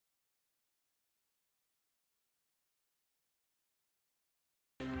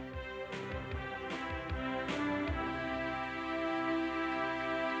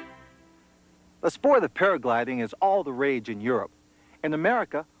The sport of paragliding is all the rage in Europe. In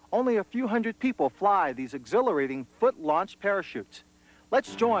America, only a few hundred people fly these exhilarating foot-launched parachutes.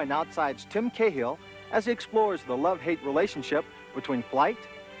 Let's join Outside's Tim Cahill as he explores the love-hate relationship between flight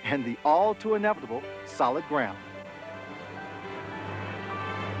and the all-too-inevitable solid ground.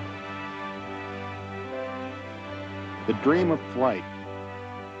 The dream of flight.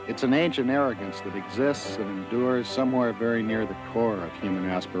 It's an ancient arrogance that exists and endures somewhere very near the core of human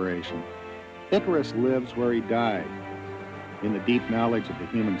aspiration. Icarus lives where he died, in the deep knowledge of the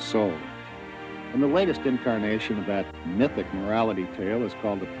human soul. And the latest incarnation of that mythic morality tale is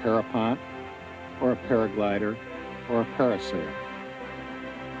called a parapente, or a paraglider, or a parasail.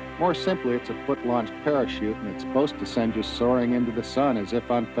 More simply, it's a foot-launched parachute, and it's supposed to send you soaring into the sun as if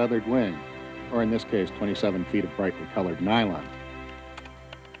on feathered wing, or in this case, 27 feet of brightly colored nylon.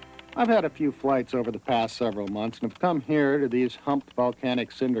 I've had a few flights over the past several months and have come here to these humped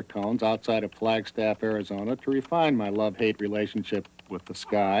volcanic cinder cones outside of Flagstaff, Arizona to refine my love-hate relationship with the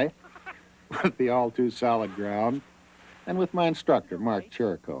sky, with the all-too-solid ground, and with my instructor, Mark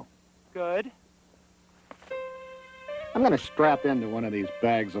Chirico. Good. I'm going to strap into one of these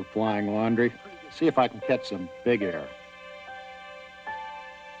bags of flying laundry, see if I can catch some big air.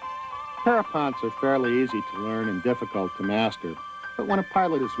 Parapentes are fairly easy to learn and difficult to master. But when a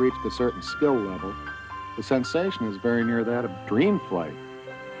pilot has reached a certain skill level, the sensation is very near that of dream flight.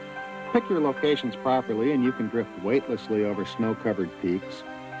 Pick your locations properly and you can drift weightlessly over snow-covered peaks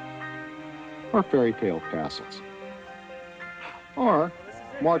or fairy tale castles. Or,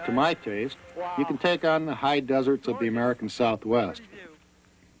 more to my taste, you can take on the high deserts of the American Southwest,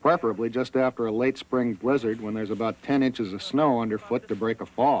 preferably just after a late spring blizzard when there's about 10 inches of snow underfoot to break a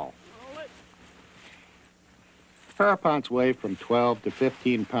fall. Parapentes weigh from 12 to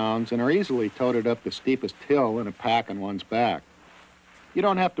 15 pounds and are easily toted up the steepest hill in a pack on one's back. You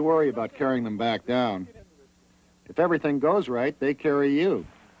don't have to worry about carrying them back down. If everything goes right, they carry you.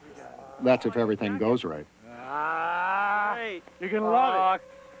 That's if everything goes right. You're going to love it.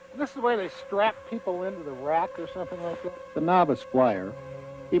 This is the way they strap people into the rack or something like that? The novice flyer,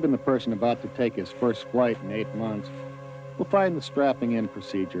 even the person about to take his first flight in 8 months, will find the strapping in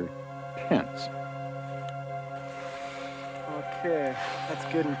procedure tense. Okay, that's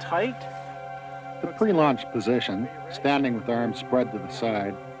good and tight. The pre-launch position, standing with arms spread to the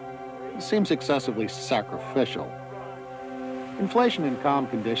side, seems excessively sacrificial. Inflation in calm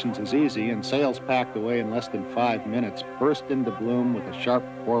conditions is easy, and sails packed away in less than 5 minutes burst into bloom with a sharp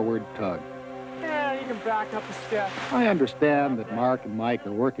forward tug. Yeah, you can back up a step. I understand that Mark and Mike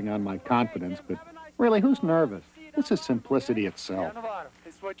are working on my confidence, but really, who's nervous? This is simplicity itself.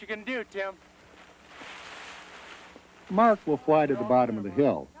 This is what you can do, Tim. Mark will fly to the bottom of the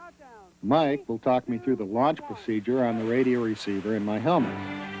hill. Mike will talk me through the launch procedure on the radio receiver in my helmet.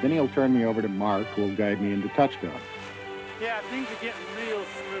 Then he'll turn me over to Mark, who will guide me into touchdown. Yeah, things are getting real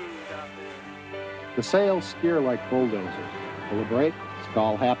smooth out there. The sails steer like bulldozers. Pull a brake,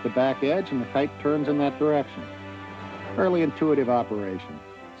 stall half the back edge, and the kite turns in that direction. Fairly intuitive operation.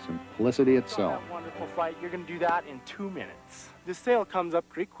 Simplicity itself. That wonderful flight, you're going to do that in 2 minutes. This sail comes up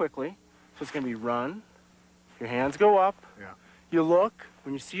pretty quickly, so it's going to be run. Your hands go up. Yeah. You look.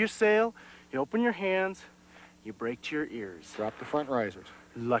 When you see your sail, you open your hands. You brake to your ears. Drop the front risers.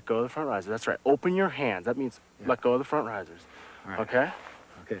 Let go of the front risers. That's right. Open your hands. That means let go of the front risers. All right. Okay?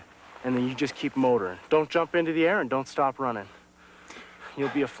 Okay. And then you just keep motoring. Don't jump into the air and don't stop running. You'll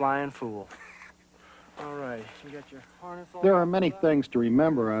be a flying fool. All right. You got your harness all There are many things to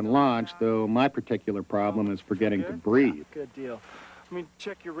remember on launch, though my particular problem is forgetting to breathe. Good deal. Let me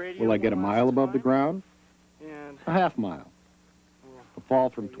check your radio. Will I get a mile above the ground? And A half mile. A fall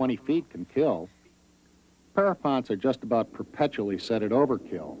from 20 feet can kill. Parapentes are just about perpetually set at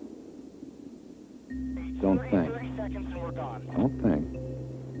overkill. Don't think. 30 seconds and we're gone. Don't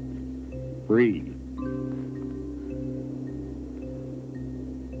think. Breathe.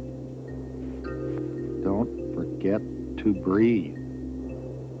 Don't forget to breathe.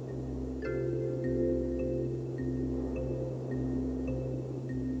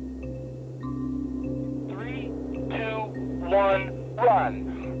 One,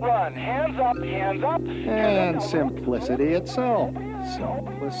 run. Run. Hands up, hands up. And simplicity itself.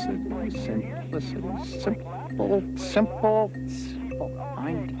 Simplicity, simplicity, simple.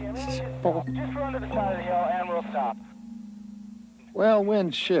 Find it, simple. Just run to the side of the hill and we'll stop. Well,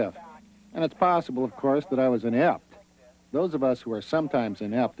 winds shift. And it's possible, of course, that I was inept. Those of us who are sometimes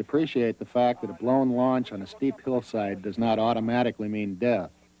inept appreciate the fact that a blown launch on a steep hillside does not automatically mean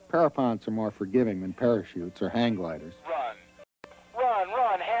death. Parapentes are more forgiving than parachutes or hang gliders. Run. Run,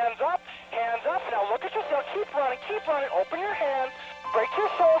 run. Hands up. Hands up. Now look at yourself. Keep running. Keep running. Open your hands. Break your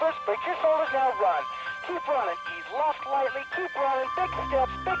shoulders now, run. Keep running, ease left lightly, keep running, big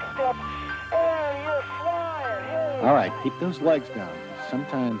steps, and you're flying, hey. All right, keep those legs down.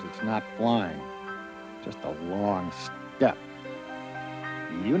 Sometimes it's not flying, just a long step.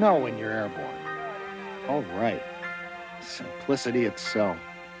 You know when you're airborne. All right, simplicity itself.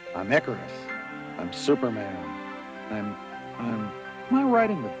 I'm Icarus. I'm Superman. Am I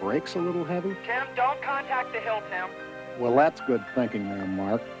riding the brakes a little heavy? Tim, don't contact the hill, Tim. Well, that's good thinking there,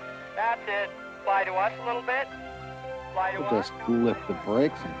 Mark. That's it. Fly to us a little bit. Fly to We'll us. just lift the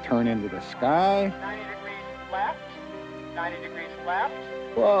brakes and turn into the sky. 90 degrees left. 90 degrees left.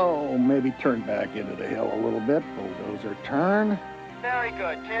 Whoa, maybe turn back into the hill a little bit. Bulldozer turn. Very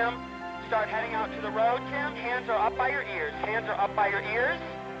good, Tim. Start heading out to the road, Tim. Hands are up by your ears. Hands are up by your ears.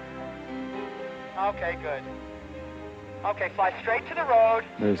 Okay, good. Okay, fly straight to the road.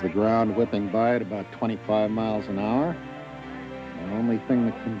 There's the ground whipping by at about 25 miles an hour. The only thing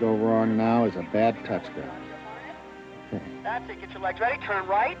that can go wrong now is a bad touchdown. Okay. That's it. Get your legs ready. Turn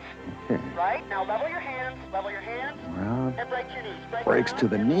right. Okay. Right. Now level your hands. Level your hands. Well, And break your knees. Break brakes your to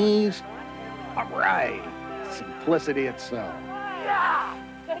the knees. All right. Simplicity itself. Yeah!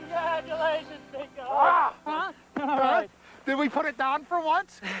 Congratulations, big guy. Huh? All right. Did we put it down for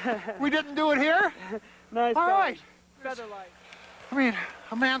once? We didn't do it here? Nice. All right. Feather light. I mean,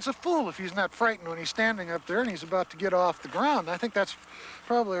 a man's a fool if he's not frightened when he's standing up there and he's about to get off the ground. I think that's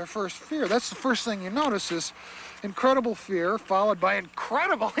probably our first fear. That's the first thing you notice is incredible fear followed by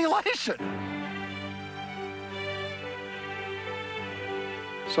incredible elation.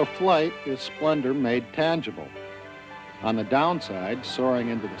 So flight is splendor made tangible. On the downside, soaring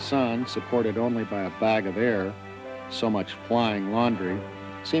into the sun, supported only by a bag of air, so much flying laundry,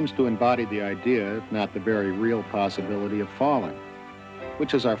 seems to embody the idea, if not the very real possibility of falling,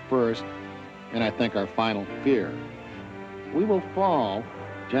 which is our first, and I think our final fear. We will fall,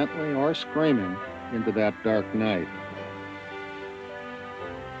 gently or screaming, into that dark night.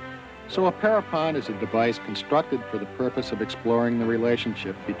 So a parapente is a device constructed for the purpose of exploring the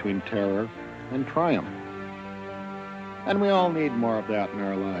relationship between terror and triumph. And we all need more of that in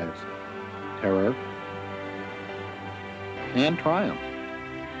our lives. Terror and triumph.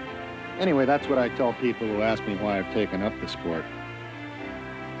 Anyway, that's what I tell people who ask me why I've taken up the sport.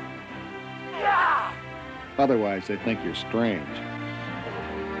 Yeah! Otherwise, they think you're strange.